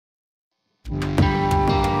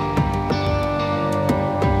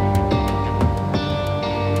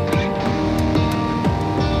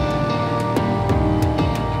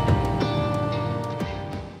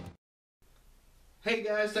Hey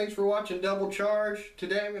guys, thanks for watching Double Charge.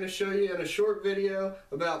 Today I'm going to show you in a short video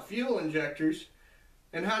about fuel injectors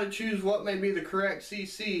and how to choose what may be the correct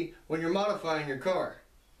CC when you're modifying your car.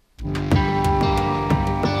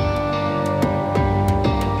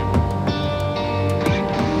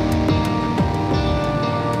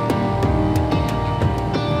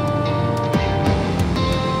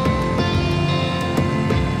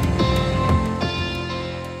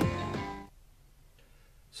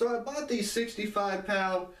 So I bought these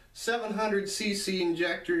 65-pound 700cc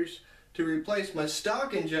injectors to replace my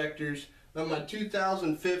stock injectors on my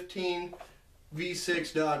 2015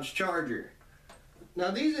 V6 Dodge Charger. Now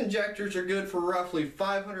these injectors are good for roughly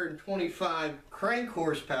 525 crank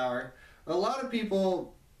horsepower. A lot of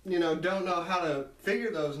people, don't know how to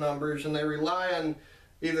figure those numbers, and they rely on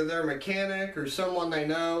either their mechanic or someone they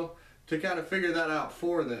know to kind of figure that out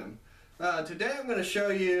for them. Today I'm going to show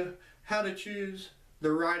you how to choose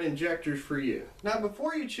the right injectors for you. Now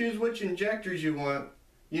before you choose which injectors you want,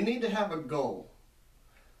 you need to have a goal.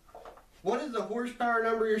 What is the horsepower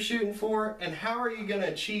number you're shooting for, and how are you going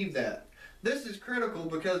to achieve that? This is critical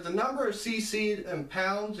because the number of cc and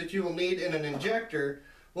pounds that you will need in an injector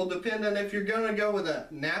will depend on if you're going to go with a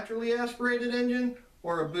naturally aspirated engine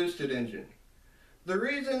or a boosted engine. The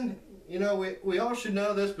reason, we all should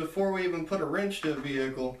know this before we even put a wrench to a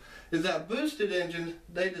vehicle, is that boosted engines,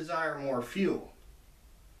 they desire more fuel.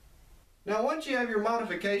 Now once you have your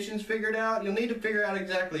modifications figured out, you'll need to figure out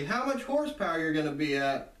exactly how much horsepower you're going to be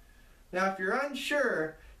at. Now if you're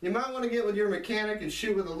unsure, you might want to get with your mechanic and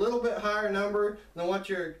shoot with a little bit higher number than what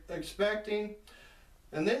you're expecting,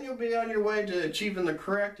 and then you'll be on your way to achieving the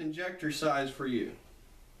correct injector size for you.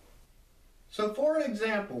 So for an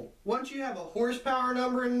example, once you have a horsepower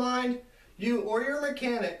number in mind, you or your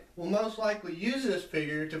mechanic will most likely use this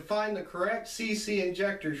figure to find the correct CC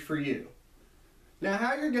injectors for you. Now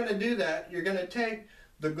how you're going to do that, you're going to take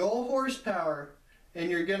the goal horsepower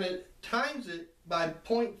and you're going to times it by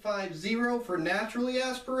 0.50 for naturally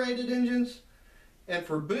aspirated engines, and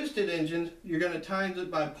for boosted engines you're going to times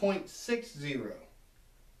it by 0.60.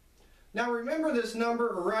 Now remember this number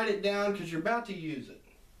or write it down because you're about to use it.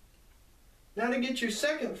 Now to get your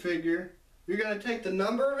second figure, you're going to take the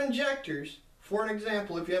number of injectors. For an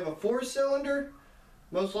example, if you have a 4-cylinder,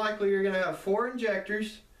 most likely you're going to have 4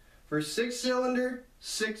 injectors. For 6-cylinder,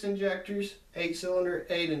 6 injectors, 8-cylinder,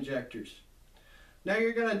 8 injectors. Now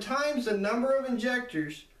you're going to times the number of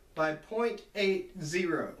injectors by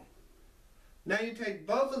 0.80. Now you take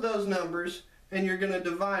both of those numbers and you're going to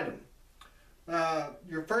divide them.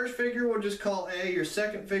 Your first figure we'll just call A, your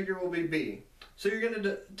second figure will be B. So you're going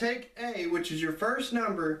to take A, which is your first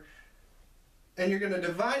number, and you're going to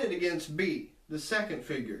divide it against B, the second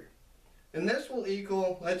figure. And this will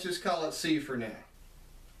equal, let's just call it C for now.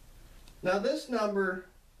 Now this number,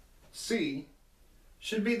 C,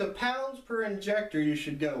 should be the pounds per injector you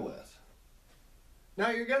should go with.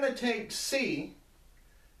 Now you're going to take C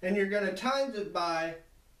and you're going to times it by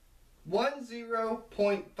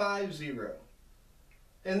 10.50.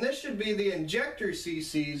 And this should be the injector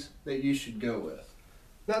CCs that you should go with.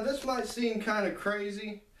 Now this might seem kind of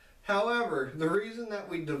crazy. However, the reason that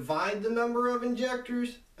we divide the number of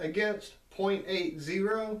injectors against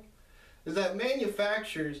 0.80 is that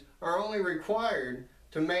manufacturers are only required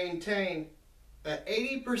to maintain an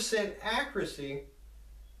 80% accuracy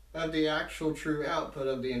of the actual true output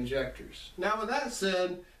of the injectors. Now with that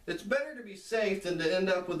said, it's better to be safe than to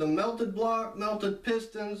end up with a melted block, melted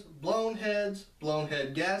pistons, blown heads, blown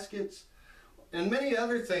head gaskets, and many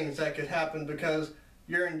other things that could happen because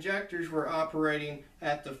your injectors were operating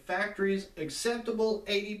at the factory's acceptable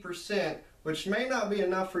 80%, which may not be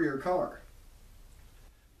enough for your car.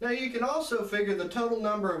 Now you can also figure the total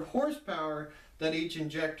number of horsepower that each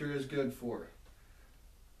injector is good for.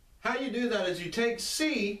 How you do that is you take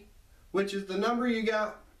C, which is the number you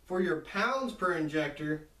got for your pounds per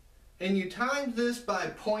injector, and you times this by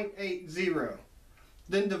 0.80.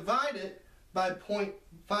 Then divide it by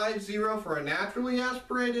 0.50 for a naturally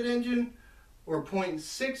aspirated engine or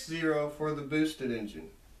 0.60 for the boosted engine.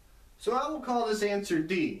 So I will call this answer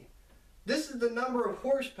D. This is the number of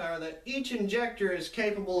horsepower that each injector is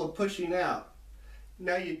capable of pushing out.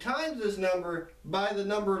 Now you times this number by the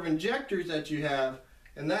number of injectors that you have,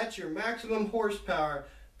 and that's your maximum horsepower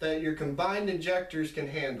that your combined injectors can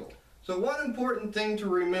handle. So one important thing to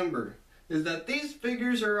remember is that these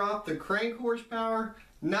figures are off the crank horsepower,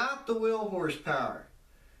 not the wheel horsepower.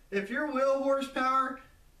 If your wheel horsepower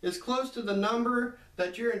is close to the number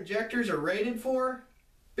that your injectors are rated for,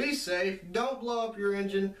 be safe, don't blow up your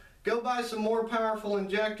engine. Go buy some more powerful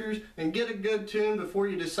injectors and get a good tune before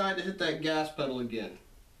you decide to hit that gas pedal again.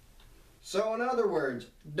 So in other words,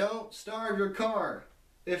 don't starve your car.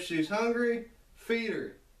 If she's hungry, feed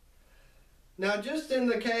her. Now just in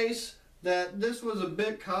the case that this was a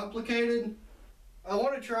bit complicated, I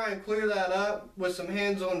want to try and clear that up with some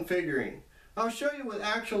hands-on figuring. I'll show you with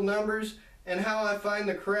actual numbers and how I find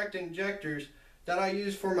the correct injectors that I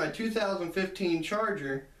use for my 2015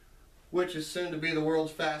 Charger, which is soon to be the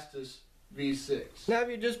world's fastest V6. Now if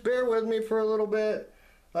you just bear with me for a little bit,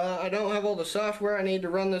 I don't have all the software I need to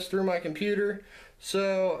run this through my computer.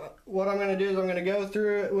 So what I'm going to do is I'm going to go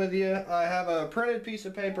through it with you. I have a printed piece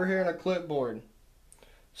of paper here and a clipboard.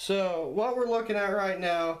 So what we're looking at right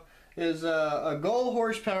now is a goal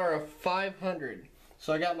horsepower of 500.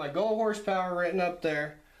 So I got my goal horsepower written up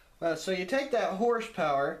there. So you take that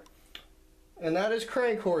horsepower, and that is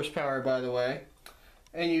crank horsepower by the way,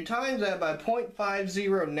 and you times that by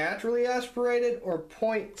 0.50 naturally aspirated or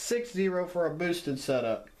 0.60 for a boosted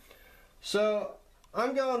setup. So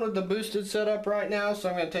I'm going with the boosted setup right now, so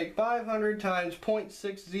I'm going to take 500 times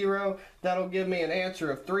 0.60. That'll give me an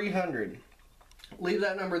answer of 300. Leave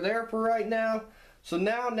that number there for right now. So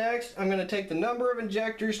now next I'm going to take the number of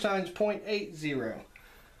injectors times 0.80.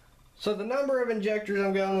 So the number of injectors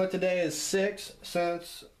I'm going with today is 6,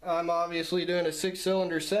 since I'm obviously doing a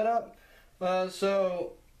 6-cylinder setup.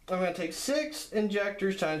 So I'm going to take 6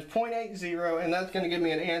 injectors times 0.80, and that's going to give me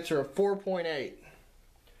an answer of 4.8.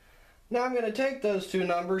 Now I'm going to take those two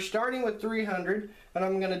numbers, starting with 300, and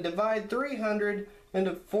I'm going to divide 300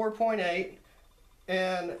 into 4.8,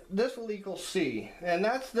 and this will equal C. And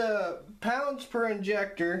that's the pounds per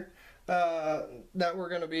injector that we're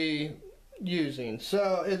going to be using.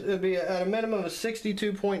 So it would be at a minimum of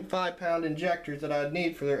 62.5 pound injectors that I'd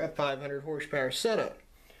need for their 500 horsepower setup.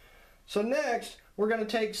 So next we're going to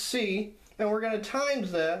take C and we're going to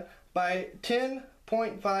times that by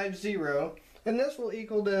 10.50, and this will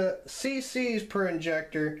equal the cc's per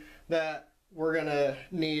injector that we're going to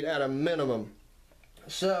need at a minimum.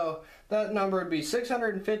 So that number would be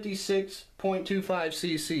 656.25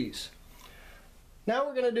 cc's. Now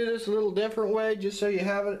we're going to do this a little different way, just so you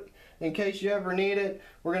have it in case you ever need it.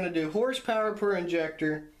 We're going to do horsepower per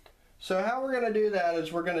injector. So how we're going to do that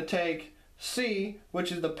is we're going to take C,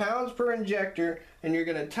 which is the pounds per injector, and you're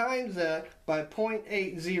going to times that by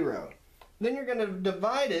 0.80. Then you're going to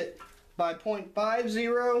divide it by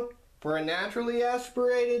 0.50 for a naturally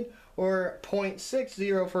aspirated or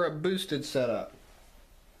 0.60 for a boosted setup.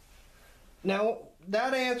 Now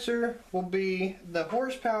that answer will be the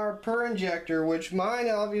horsepower per injector, which mine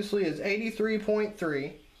obviously is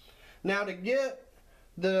 83.3. Now to get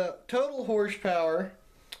the total horsepower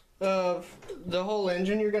of the whole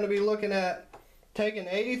engine, you're going to be looking at taking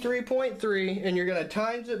 83.3 and you're going to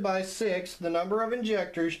times it by 6, the number of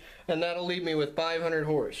injectors, and that'll leave me with 500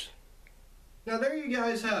 horse. Now there you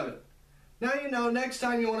guys have it. Now you know next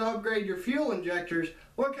time you want to upgrade your fuel injectors,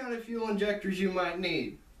 what kind of fuel injectors you might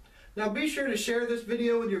need. Now be sure to share this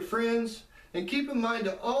video with your friends, and keep in mind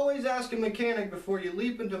to always ask a mechanic before you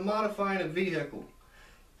leap into modifying a vehicle.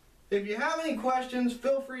 If you have any questions,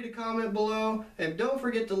 feel free to comment below, and don't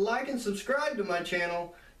forget to like and subscribe to my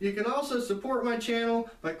channel. You can also support my channel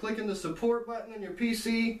by clicking the support button on your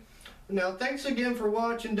PC. Now thanks again for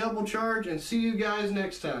watching Double Charge, and see you guys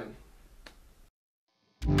next time.